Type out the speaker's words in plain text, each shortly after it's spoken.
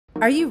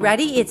Are you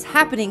ready? It's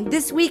happening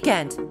this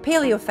weekend.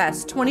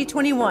 PaleoFest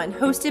 2021,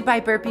 hosted by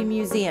Burpee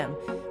Museum.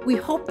 We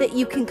hope that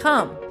you can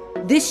come.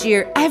 This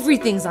year,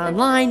 everything's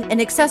online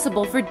and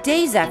accessible for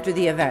days after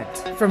the event,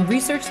 from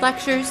research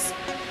lectures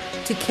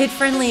to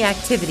kid-friendly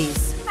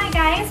activities. Hi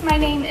guys, my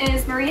name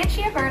is Maria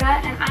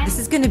Chiaberta and This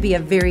is going to be a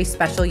very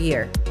special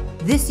year.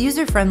 This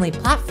user-friendly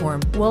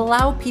platform will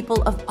allow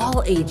people of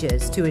all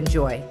ages to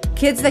enjoy.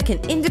 Kids that can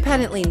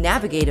independently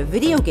navigate a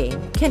video game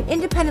can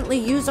independently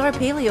use our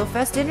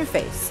PaleoFest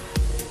interface.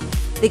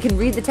 They can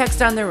read the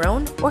text on their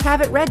own or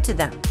have it read to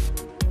them.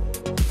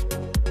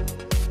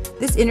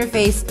 This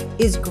interface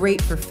is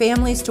great for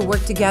families to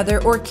work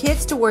together or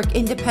kids to work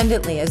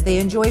independently as they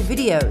enjoy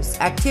videos,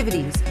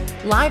 activities,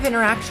 live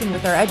interaction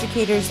with our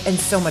educators, and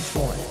so much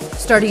more.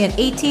 Starting at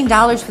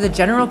 $18 for the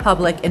general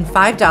public and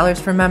 $5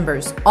 for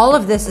members, all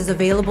of this is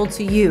available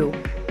to you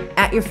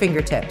at your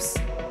fingertips.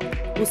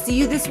 We'll see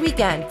you this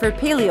weekend for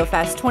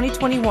PaleoFest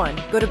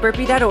 2021. Go to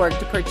burpee.org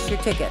to purchase your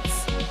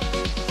tickets.